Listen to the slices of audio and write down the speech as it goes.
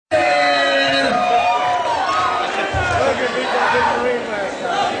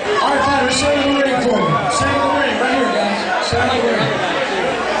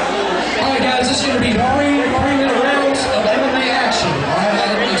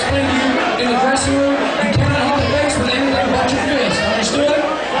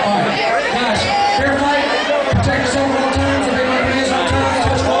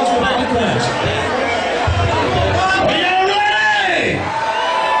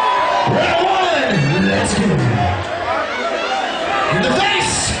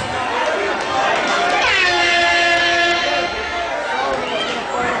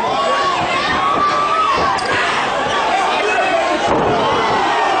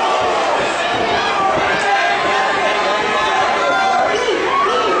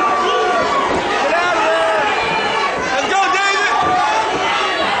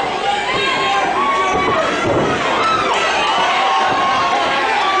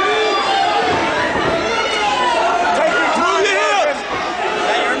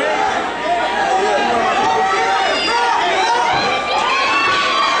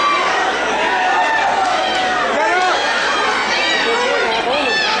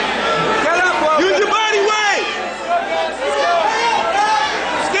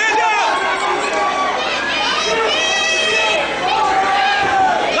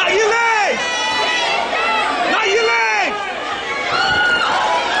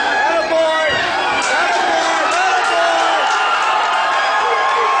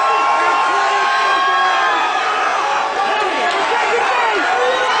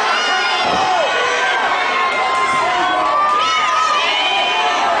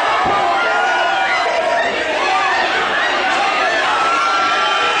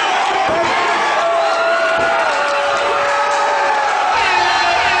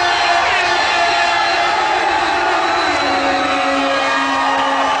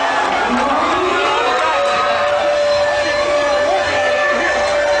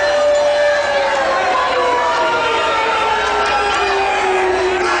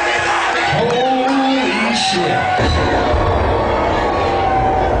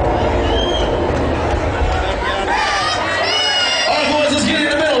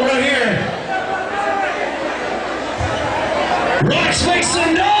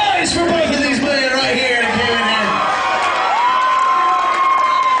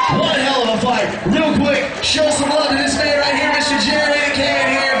One hell of a fight. Real quick, show some love to this man right here, Mr. Jerry Can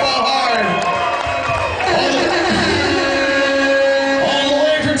here, Bob Hard. All the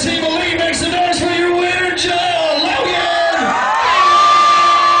way from Team Elite, make some noise for your winner, Joe Logan.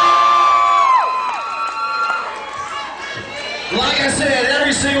 Like I said,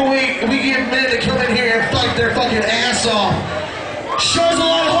 every single week we give men to come in here and fight their fucking ass off. Shows a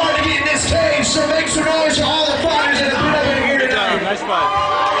lot of heart to get in this cage, so make some noise for all the fighters that have been up in here tonight. Nice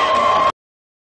fight.